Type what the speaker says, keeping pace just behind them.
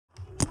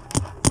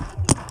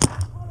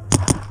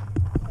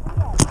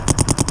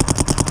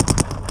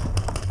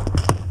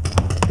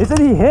Isn't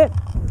he hit?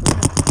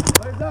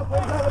 Put it up, put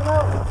it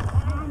up.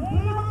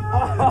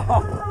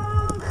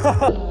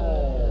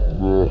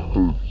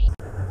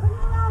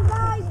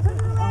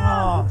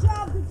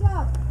 Good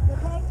job.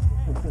 Okay?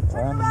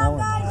 Turn around,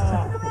 guys.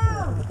 Turn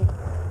around.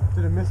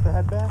 Did it miss the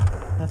headband?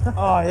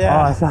 Oh,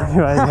 yeah. Oh, sorry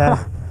about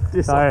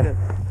that. Sorry.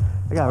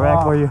 I got a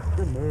rack for you.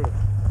 Good move.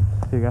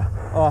 Here you go.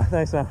 Oh,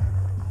 thanks, man.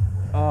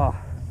 Oh,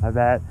 My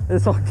bad.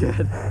 it's all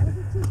good.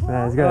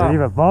 Man, it's gonna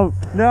leave a boat.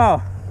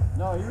 No.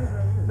 No, he was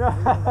right here.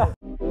 No.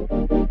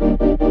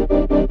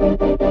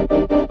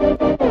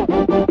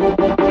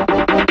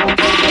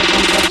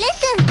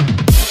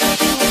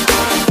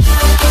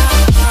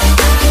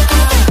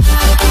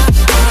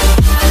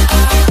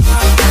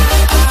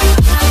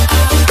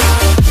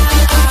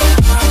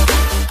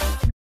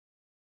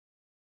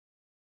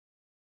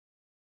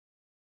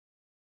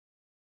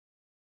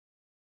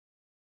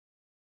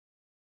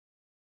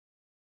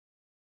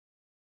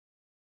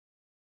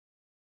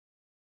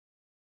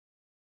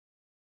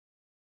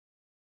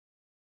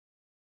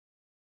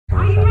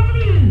 Are you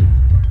ready?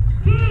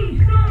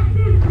 Game, start,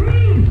 2,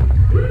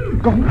 3.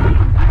 Go.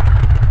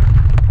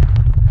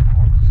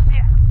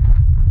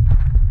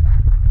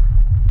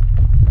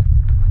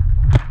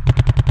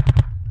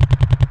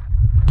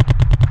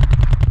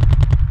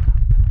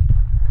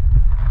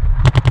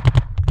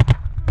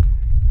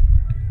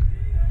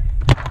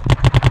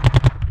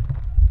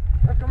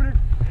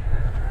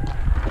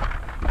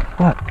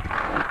 What?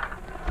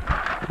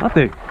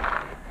 Nothing.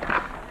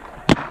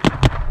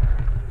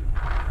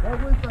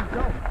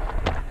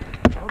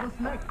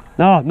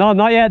 No, no,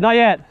 not yet, not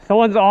yet.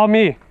 Someone's on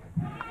me.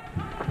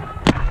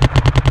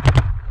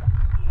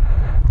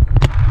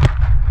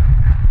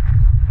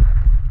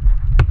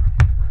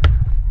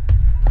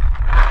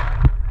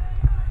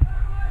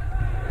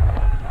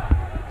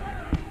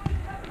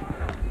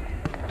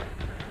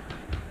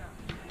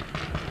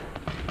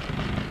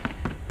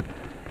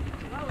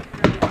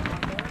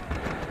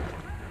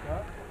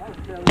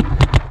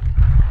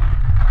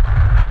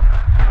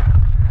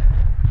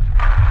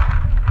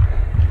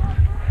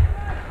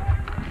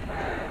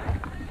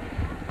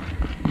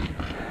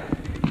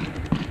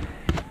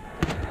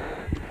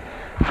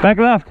 Back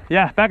left,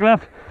 yeah, back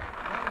left.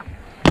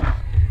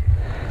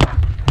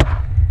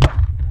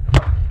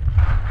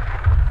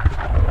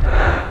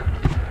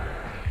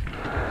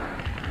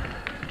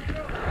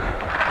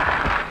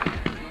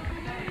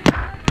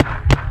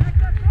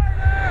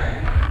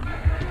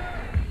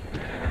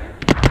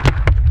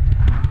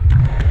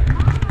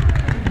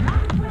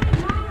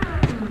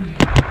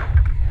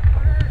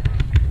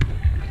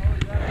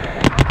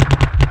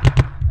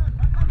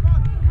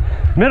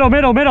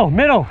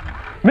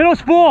 Middle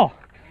spool.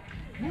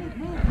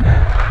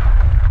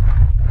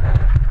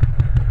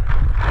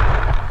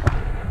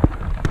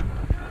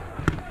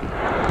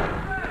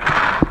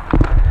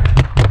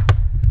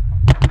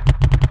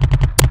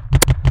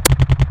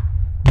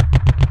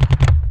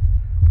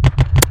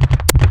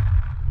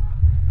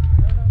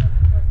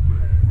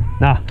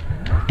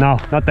 No,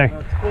 nothing.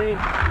 That's clean.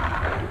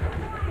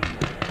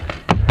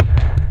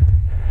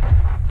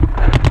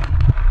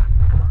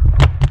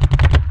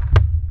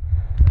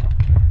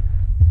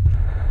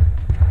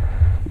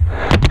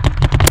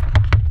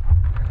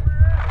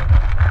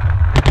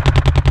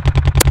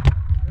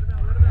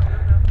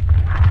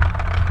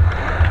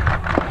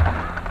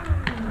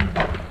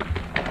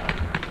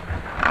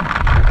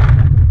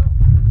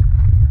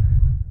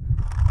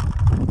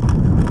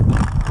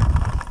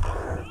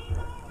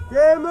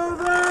 Get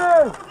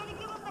moving!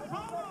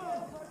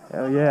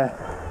 Hell yeah.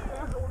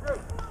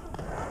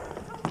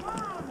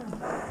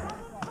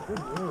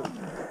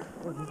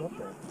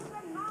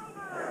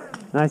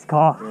 Nice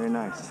call. Very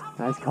nice.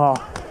 Nice call.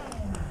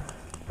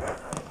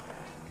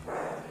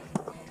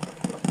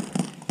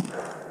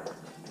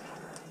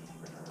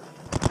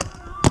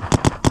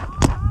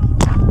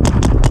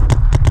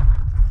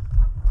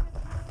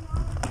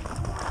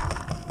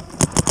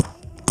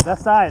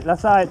 Left side,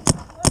 left side.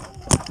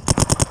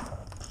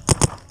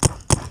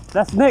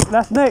 That's Nick,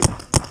 that's Nick.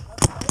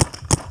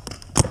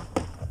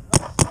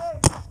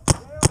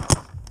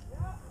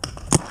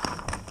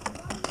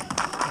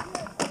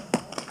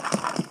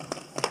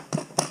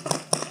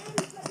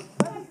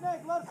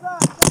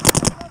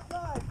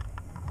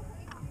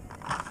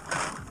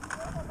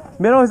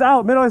 Middle is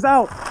out, middle is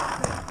out.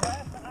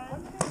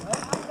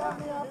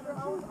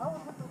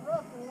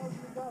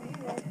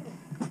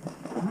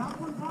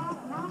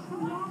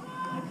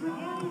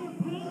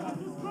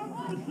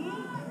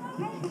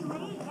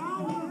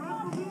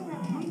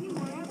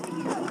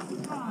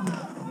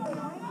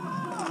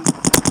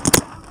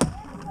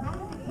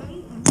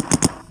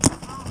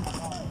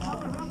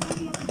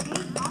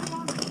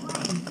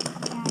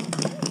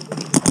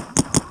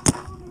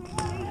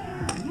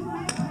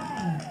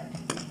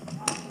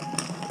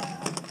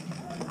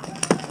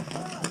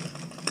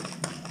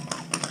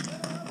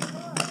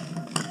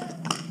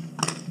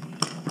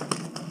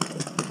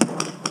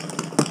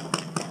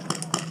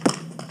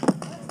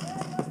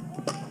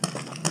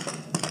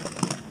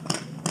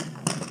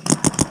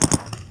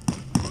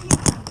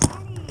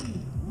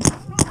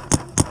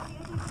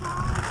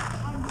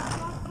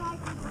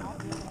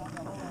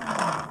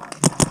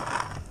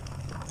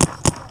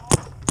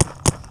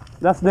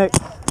 Left snake.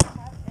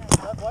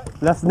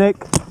 Left snake.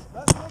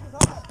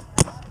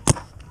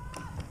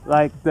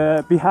 Like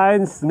the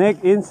behind snake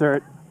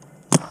insert.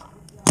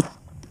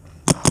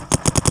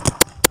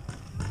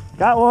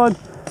 Got one.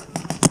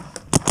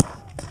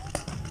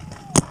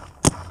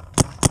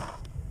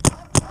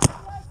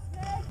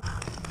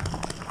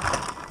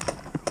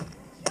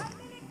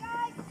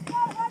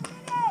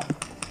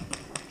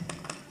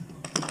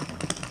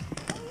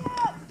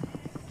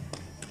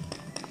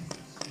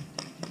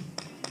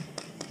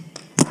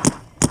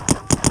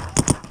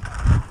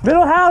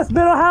 Middle house,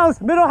 middle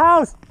house, middle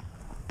house.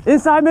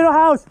 Inside middle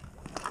house.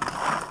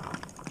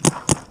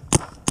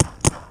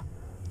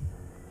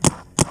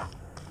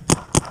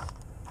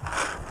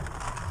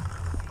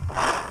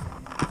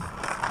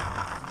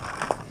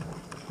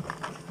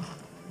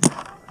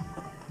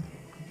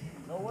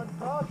 No one's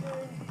talking.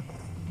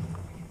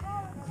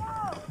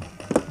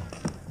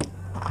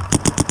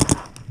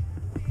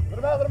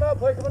 Let him out,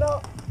 play coming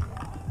out.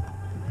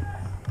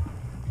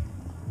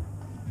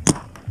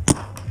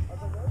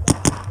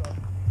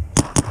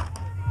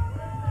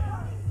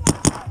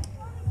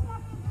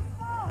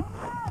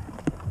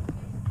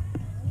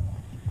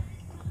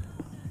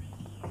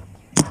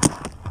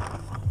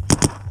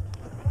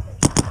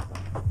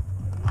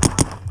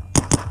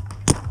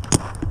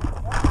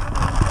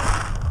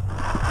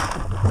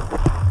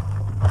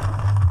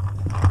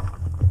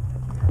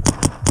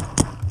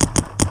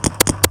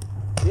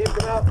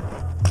 Come out.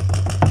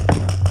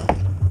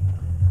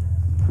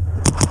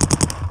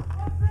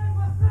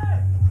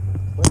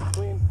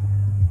 Clean.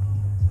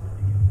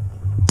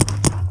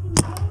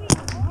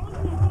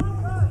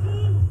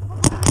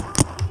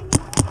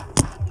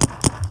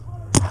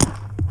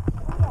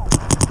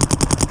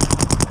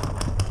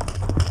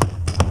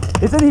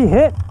 Isn't he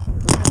hit?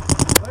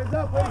 Legs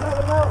up, let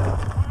him out.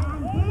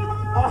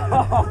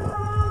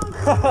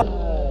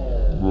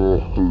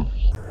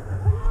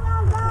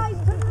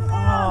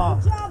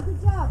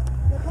 Good job.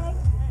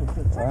 You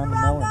okay? Turn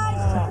around, guys.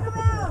 Turn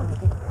around.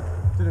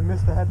 Did it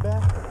miss the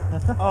headband?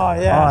 Oh,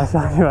 I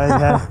shot you right in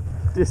the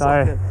head.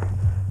 Sorry.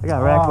 I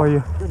got a rag for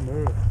you. Good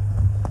move.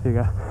 Here you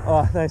go.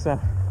 Oh, thanks, man.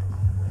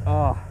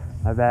 Oh,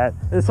 My bad.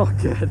 it's all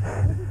good.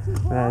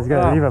 Man, it's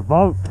gonna leave a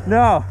bump.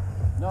 No.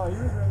 No, he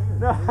was right here.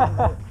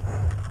 No.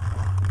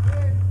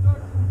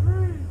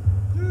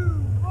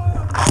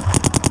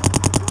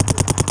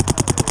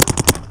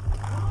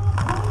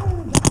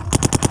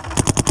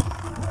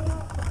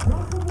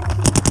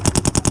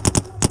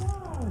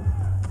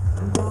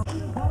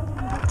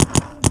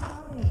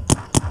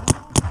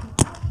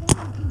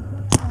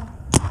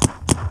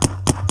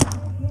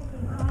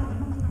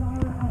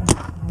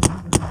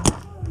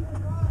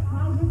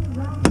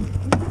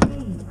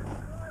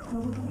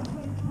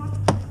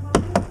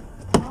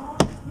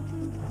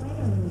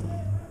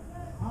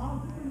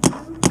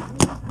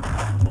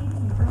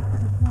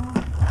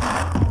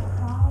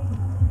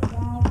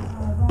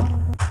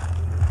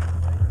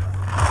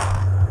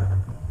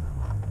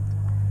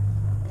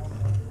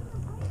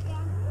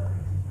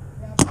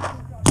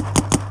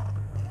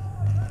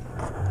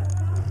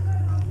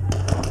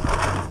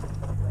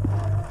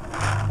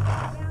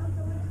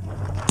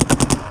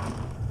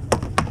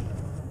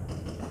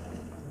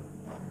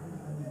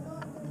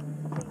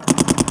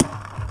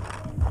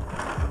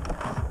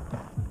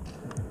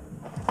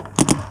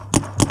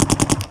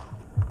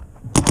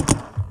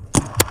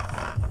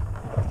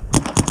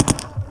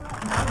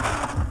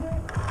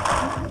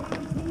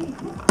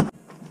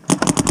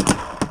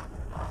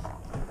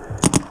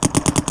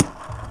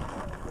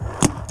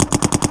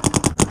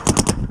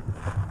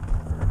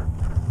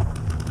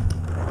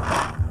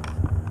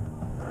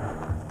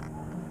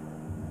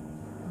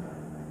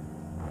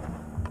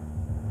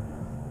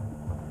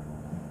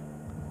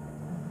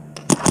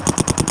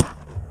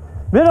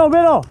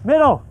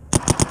 Middle.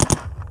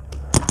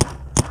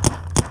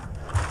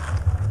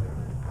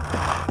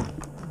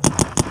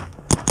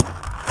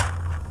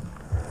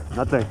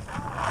 Nothing.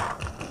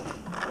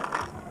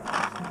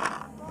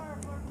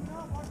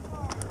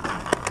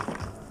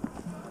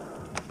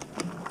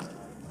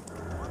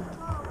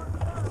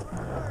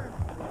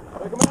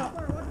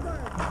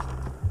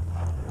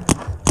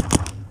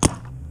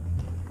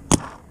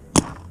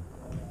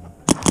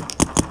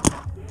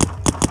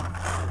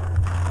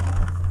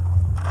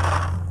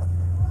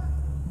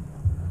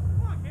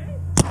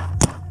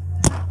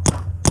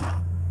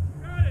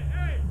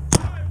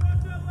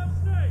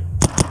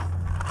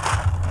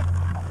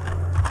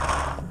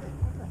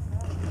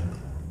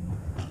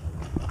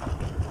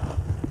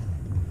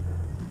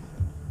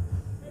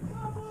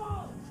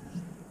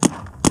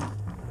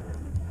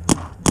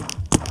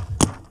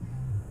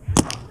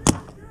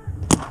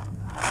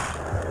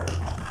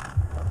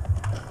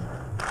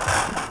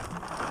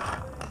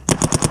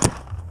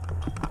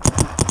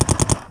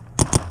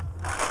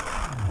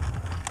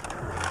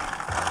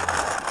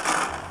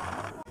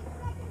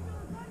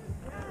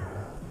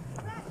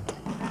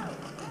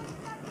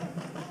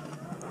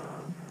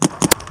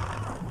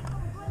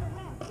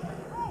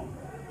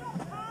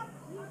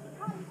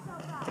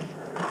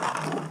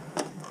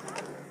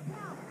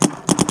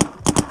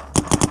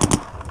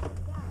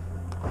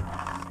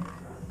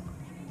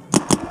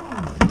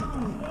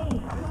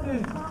 Put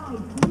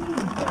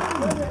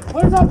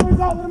him out, let him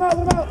out. All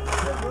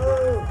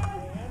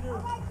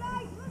right,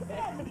 guys,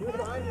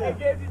 listen. Hey,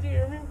 Gabe, did you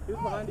hear me? He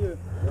was behind you.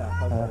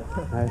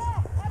 Nice.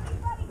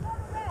 Everybody go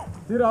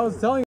red. Dude, I was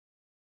telling you.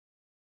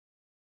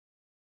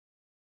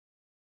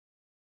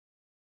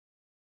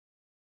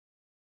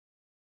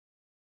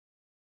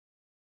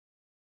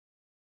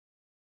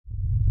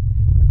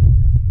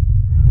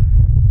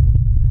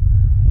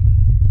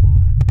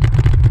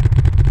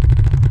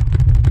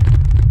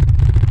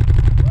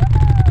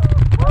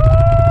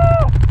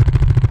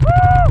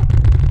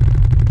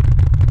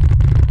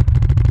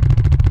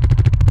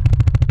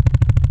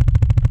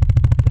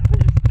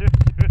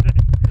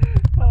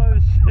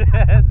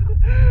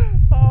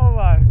 Oh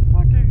my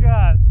fucking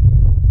god.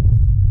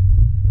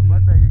 Your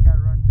birthday, you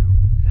gotta run too.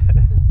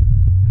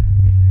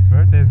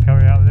 Birthday's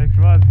coming up next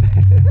month.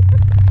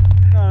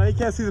 No, you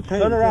can't see the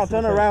paint. Turn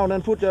around,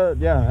 and put your,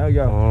 yeah, there you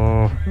go.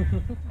 Oh.